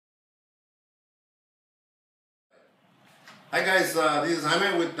Hi guys, this is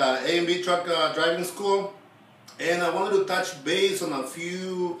Jaime with A&B Truck Driving School, and I wanted to touch base on a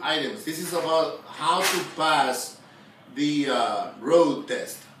few items. This is about how to pass the road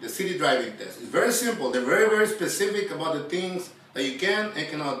test, the city driving test. It's very simple. They're very specific about the things that you can and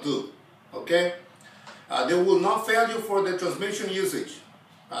cannot do. Okay? They will not fail you for the transmission usage.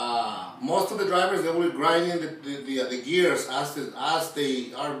 Most of the drivers, they will be grinding the gears as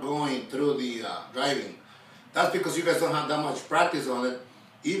they are going through the driving. That's because you guys don't have that much practice on it.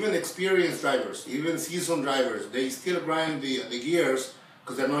 Even experienced drivers, even seasoned drivers, they still grind the gears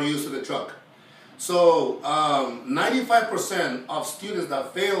because they're not used to the truck. So 95% of students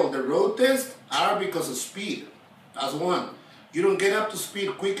that fail the road test are because of speed. That's one. You don't get up to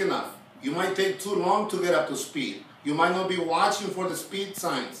speed quick enough. You might take too long to get up to speed. You might not be watching for the speed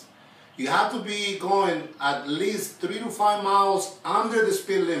signs. You have to be going at least 3 to 5 miles under the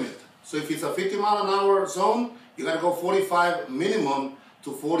speed limit. So if it's a 50-mile-an-hour zone, you gotta go 45 minimum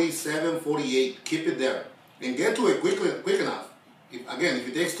to 47, 48. Keep it there. And get to it quick enough. If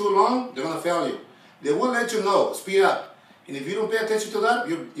it takes too long, they're gonna fail you. They will let you know, speed up. And if you don't pay attention to that,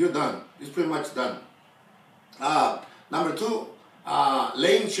 you're done. It's pretty much done. Number two,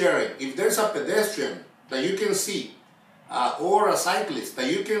 lane sharing. If there's a pedestrian that you can see, or a cyclist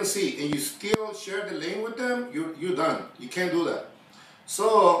that you can see, and you still share the lane with them, you're done. You can't do that.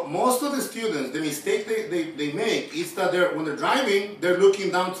 So most of the students, the mistake they make is that when they're driving, they're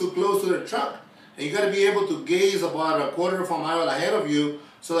looking down too close to their truck. And you got to be able to gaze about a quarter of a mile ahead of you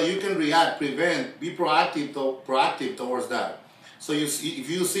so that you can react, prevent, be proactive towards that. So if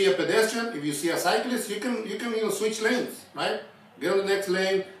you see a pedestrian, if you see a cyclist, you can switch lanes, right? Get on the next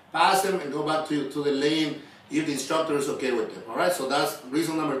lane, pass them, and go back to the lane if the instructor is okay with them. All right, so that's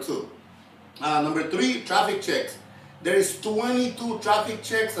reason number two. Number three, traffic checks. There is 22 traffic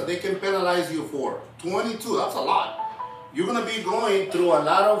checks that they can penalize you for. 22, that's a lot. You're gonna be going through a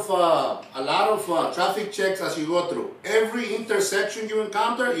lot of traffic checks as you go through. Every intersection you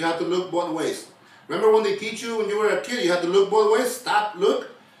encounter, you have to look both ways. Remember when they teach you when you were a kid, you had to look both ways, stop,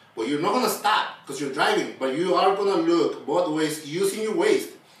 look? Well, you're not gonna stop because you're driving, but you are gonna look both ways using your waist.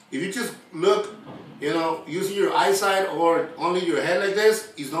 If you just look, using your eyesight or only your head like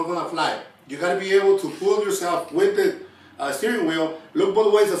this, it's not gonna fly. You got to be able to pull yourself with the steering wheel, look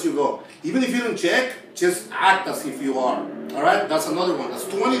both ways as you go. Even if you don't check, just act as if you are. All right, that's another one. That's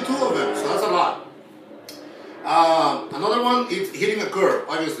 22 of them, so that's a lot. Another one is hitting a curb,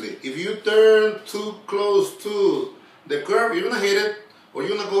 obviously. If you turn too close to the curb, you're going to hit it, or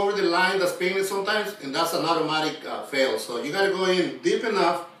you're going to go over the line that's painted sometimes, and that's an automatic fail. So you got to go in deep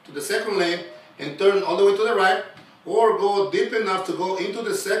enough to the second lane and turn all the way to the right, or go deep enough to go into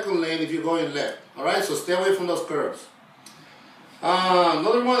the second lane if you're going left. Alright, so stay away from those curves.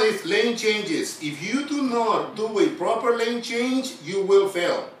 Another one is lane changes. If you do not do a proper lane change, you will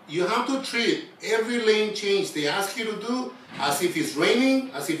fail. You have to treat every lane change they ask you to do as if it's raining,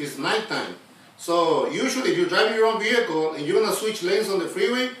 as if it's nighttime. So usually if you're driving your own vehicle and you're going to switch lanes on the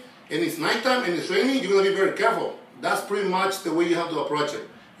freeway and it's nighttime and it's raining, you're going to be very careful. That's pretty much the way you have to approach it.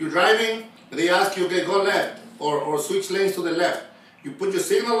 You're driving, and they ask you, okay, go left. Or switch lanes to the left. You put your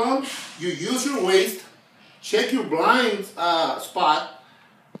signal on, you use your waist, check your blind spot,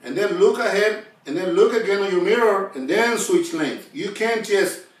 and then look ahead, and then look again on your mirror, and then switch lanes. You can't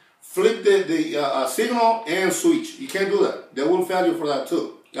just flip the signal and switch. You can't do that. They will fail you for that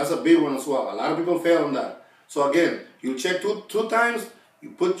too. That's a big one as well. A lot of people fail on that. So again, you check two times,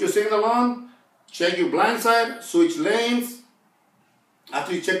 you put your signal on, check your blind side, switch lanes.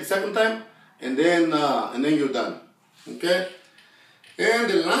 After you check the second time, and then you're done. Okay? And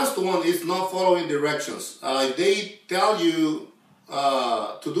the last one is not following directions. If they tell you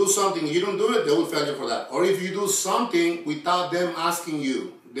to do something and you don't do it, they will fail you for that. Or if you do something without them asking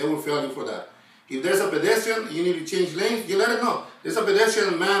you, they will fail you for that. If there's a pedestrian and you need to change lanes, you let it know. There's a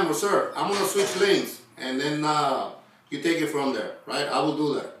pedestrian, ma'am or sir, I'm gonna switch lanes. And then you take it from there, right? I will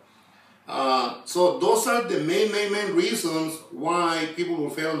do that. So those are the main reasons why people will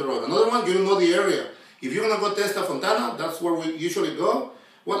fail on the road. Another one, you don't know the area. If you're going to go test a Fontana, that's where we usually go.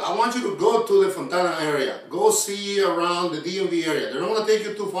 Well, I want you to go to the Fontana area. Go see around the DMV area. They're not going to take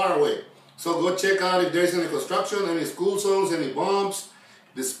you too far away. So go check out if there's any construction, any school zones, any bumps,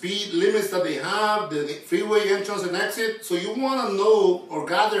 the speed limits that they have, the freeway entrance and exit. So you want to know or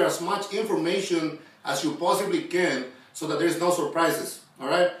gather as much information as you possibly can so that there's no surprises. All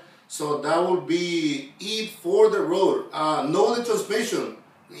right? So that will be it for the road. Know the transmission.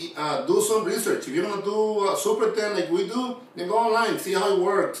 Do some research. If you're gonna do Super 10 like we do, then go online, see how it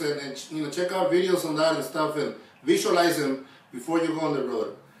works, and check out videos on that and stuff, and visualize them before you go on the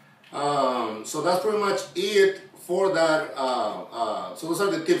road. So that's pretty much it for that. So those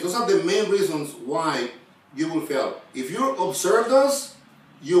are the tips. Those are the main reasons why you will fail. If you observe those,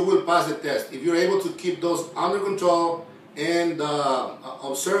 you will pass the test. If you're able to keep those under control and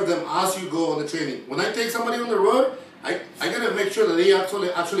observe them as you go on the training. When I take somebody on the road, I gotta make sure that they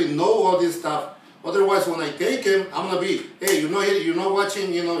actually know all this stuff. Otherwise, when I take him, I'm gonna be, hey, you're not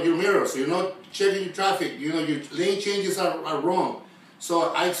watching, your mirrors, you're not checking your traffic, your lane changes are wrong.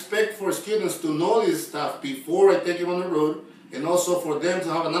 So I expect for students to know this stuff before I take them on the road, and also for them to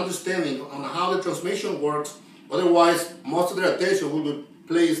have an understanding on how the transmission works. Otherwise, most of their attention will be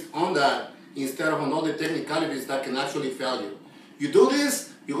placed on that instead of on all the technicalities that can actually fail you. You do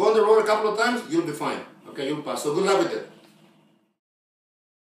this, you go on the road a couple of times, you'll be fine. Okay, you'll pass. So good luck with it.